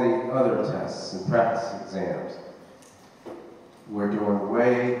all the other tests and practice exams. We're doing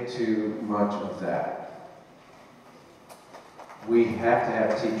way too much of that. We have to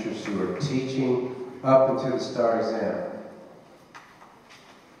have teachers who are teaching up into the STAR exam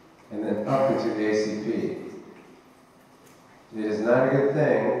and then up into the ACP. It is not a good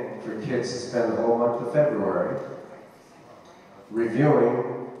thing for kids to spend the whole month of February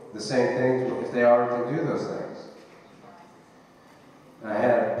reviewing the same things if they already can do those things. I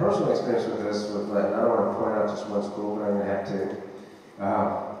had a personal experience with this, and I don't want to point out just one school, but I'm going to have to.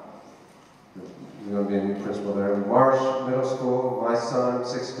 There's going to be a new principal there. Marsh Middle School, my son,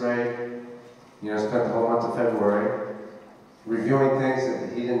 6th grade, spent the whole month of February reviewing things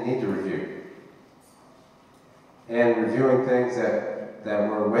that he didn't need to review. And reviewing things that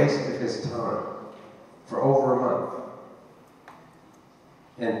were a waste of his time for over a month.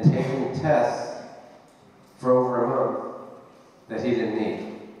 And taking tests for over a month that he didn't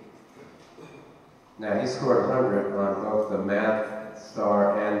need. Now, he scored 100 on both the math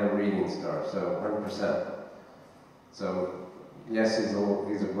STAR and the reading STAR, so 100%. So, yes, he's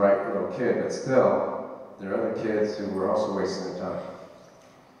a bright little kid, but still, there are other kids who were also wasting their time.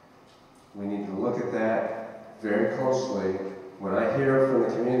 We need to look at that very closely. When I hear from the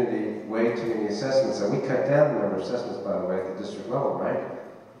community way too many assessments, and we cut down the number of assessments, by the way, at the district level, right?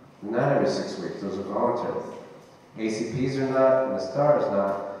 Not every 6 weeks, those are voluntary. ACPs are not, and the STAR is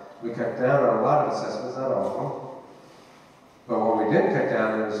not. We cut down on a lot of assessments, not all of them. But what we didn't cut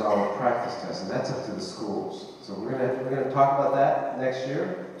down is all the practice tests, and that's up to the schools. So we're gonna talk about that next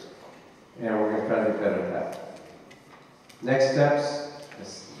year, and we're gonna try to get better at that. Next steps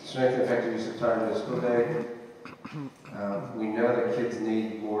is strength and effective use of time in the school day. We know that kids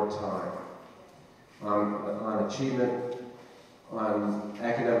need more time. On achievement, on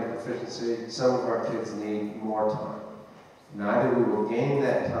academic proficiency, some of our kids need more time. And either we will gain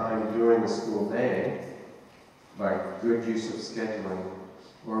that time during the school day by good use of scheduling,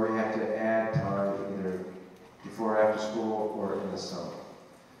 or we have to add time either before or after school or in the summer.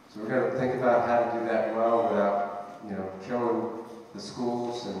 So we're going to think about how to do that well without, killing the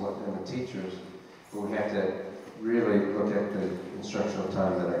schools and the teachers, but we have to really look at the instructional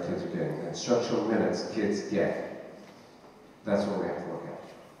time that our kids are getting. The instructional minutes kids get. That's what we have to look at.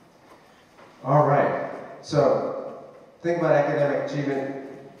 All right. So think about academic achievement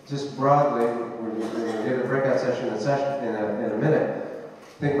just broadly. We're going to get a breakout session in a minute.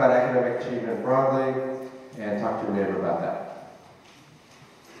 Think about academic achievement broadly and talk to your neighbor about that.